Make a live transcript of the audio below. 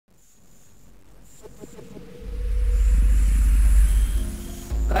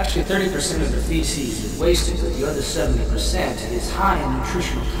Actually, 30% of the feces is wasted, but the other 70% is high in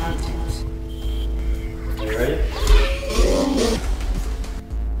nutritional content. You ready?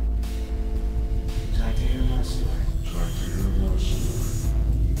 Like to hear my story? Like to hear my story.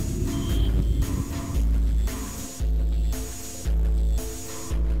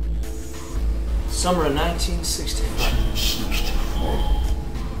 Summer of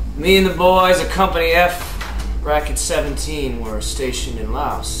 1965. Me and the boys of Company F, Bracket 17, were stationed in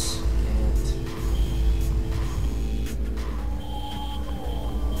Laos, and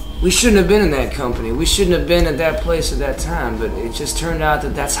we shouldn't have been in that company. We shouldn't have been at that place at that time, but it just turned out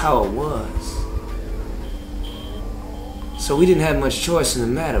that that's how it was. So we didn't have much choice in the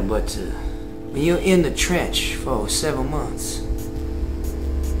matter, but when you're in the trench for several months,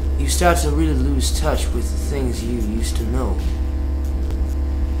 you start to really lose touch with the things you used to know.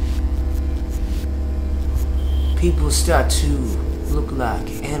 People start to look like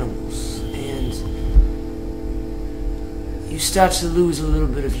animals, and you start to lose a little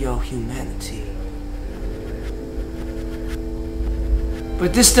bit of your humanity.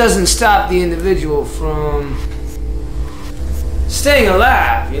 But this doesn't stop the individual from staying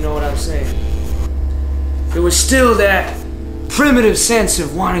alive, you know what I'm saying? There was still that primitive sense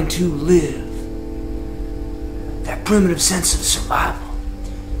of wanting to live, that primitive sense of survival.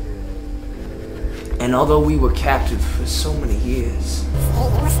 And although we were captive for so many years,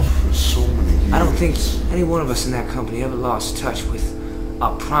 I don't think any one of us in that company ever lost touch with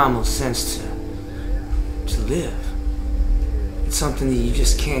our primal sense to live. It's something that you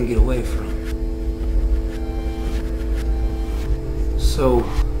just can't get away from. So,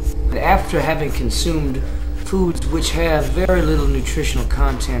 after having consumed foods which have very little nutritional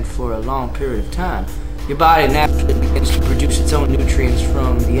content for a long period of time, your body naturally begins to produce its own nutrients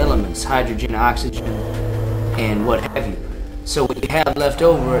from the elements, hydrogen, oxygen, and what have you. So what you have left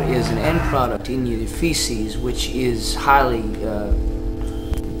over is an end product in your feces, which is highly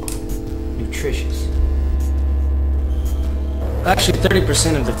nutritious. Actually,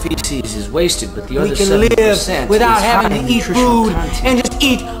 30% of the feces is wasted, but the other 70% we can live without having to eat food and just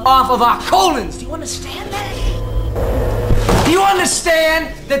eat off of our colons. Do you understand that? Do you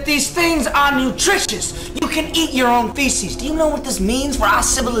understand that these things are nutritious? You can eat your own feces. Do you know what this means for our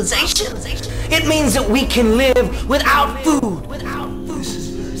civilization? It means that we can live without food.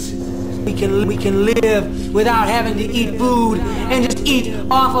 We can live without having to eat food and just eat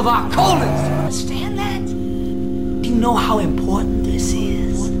off of our colons. Do you understand that? Do you know how important this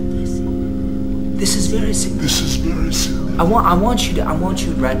is? This is very serious. I want you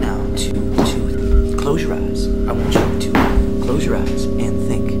right now to close your eyes. I want you to close your eyes and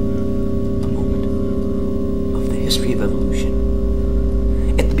think a moment of the history of evolution.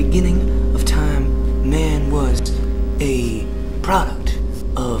 At the beginning of time, man was a product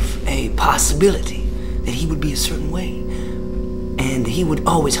of a possibility that he would be a certain way, and he would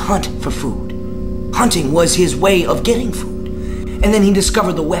always hunt for food. Hunting was his way of getting food. And then he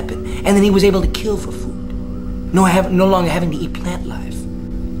discovered the weapon, and then he was able to kill for food. No longer having to eat plant life.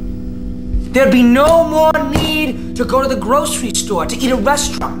 There'd be no more need to go to the grocery store, to eat at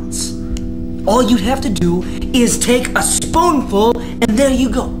restaurants. All you'd have to do is take a spoonful, and there you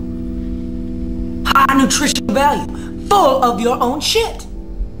go. High nutritional value, full of your own shit.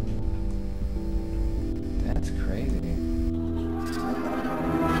 That's crazy.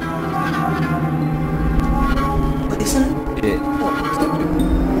 But isn't it?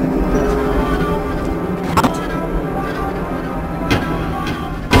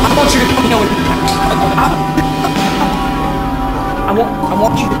 I want you to come here with me. I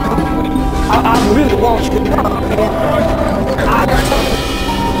want you to come here with me. I really want you to come, man.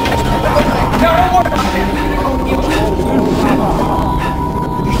 No, don't worry about it.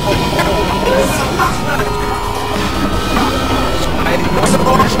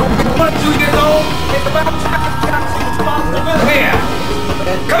 I'm 2 years old. It's about time to get some responsibility. Here.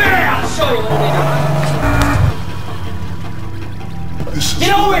 Come here, I'll show you what we do.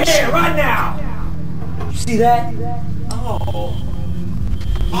 Get over here right now! You see that? Oh.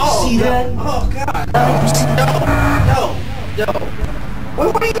 You see that? Oh, God. No.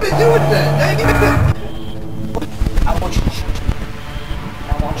 What are you gonna do with that? I want you to shoot. I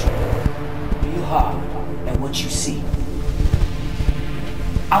want you to look real hard at what you see.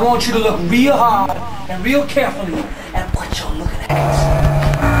 I want you to look real hard and real carefully at what you're looking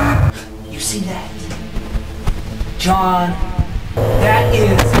at. You see that? John, that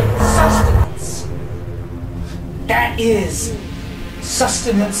is sustenance. That is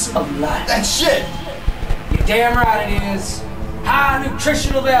sustenance of life. That shit! You're damn right it is. High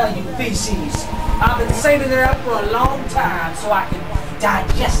nutritional value feces. I've been saving it up for a long time so I can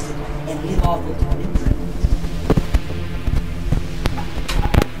digest it, and live off it on it.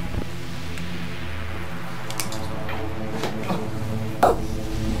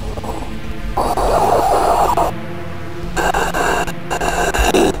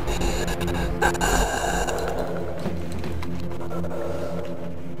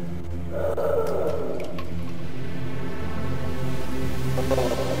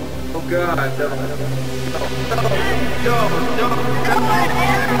 Oh God, no.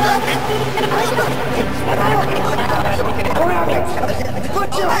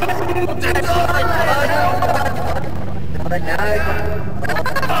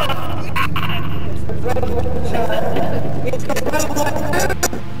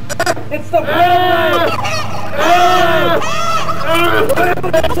 It's the bread!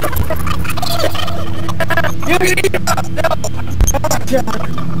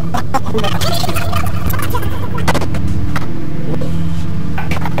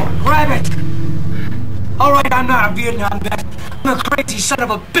 Grab it! Alright, I'm not a Vietnam vet. I'm a crazy son of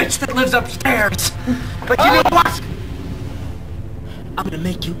a bitch that lives upstairs. But you know what? I'm gonna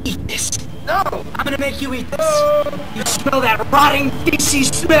make you eat this. No! I'm gonna make you eat this. You smell that rotting feces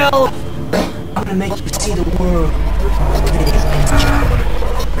smell? I'm gonna make you see the world.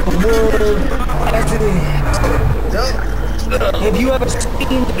 The world as it is. Have you ever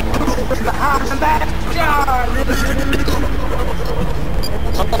seen the heart and back?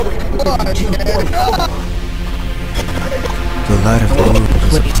 The light of the world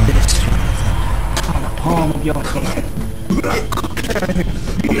is upon us. On the palm of your hand.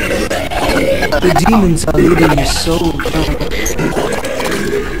 The demons are leading your soul, John.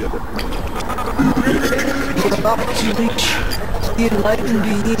 You're about to reach the enlightened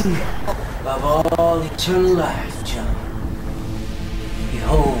being of all eternal life, John.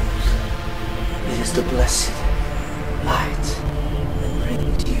 Behold, it is the blessed light that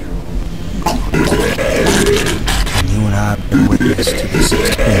brings you. And you and I have been witness to this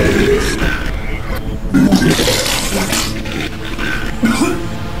experience.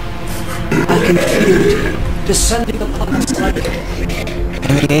 I can feel it descending upon us like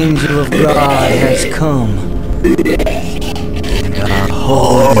And the angel of God has come. And our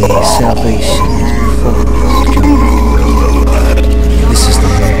holy salvation is before us, John. This is the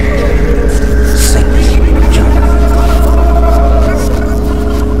moment. Saint John.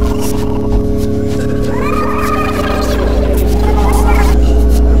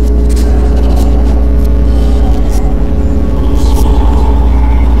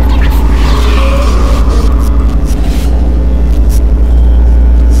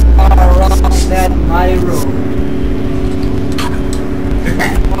 that mighty road.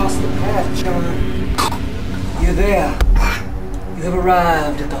 Across the path, John. You're there. You have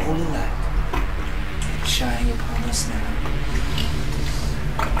arrived at the holy light. It's shining upon us now.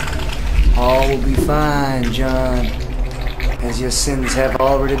 All will be fine, John, as your sins have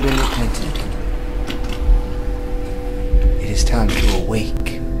already been repented. It is time to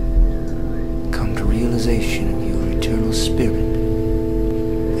awake. Come to realization of your eternal spirit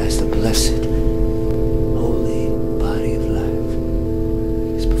as the blessed, holy body of life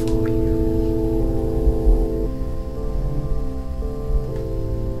is before you.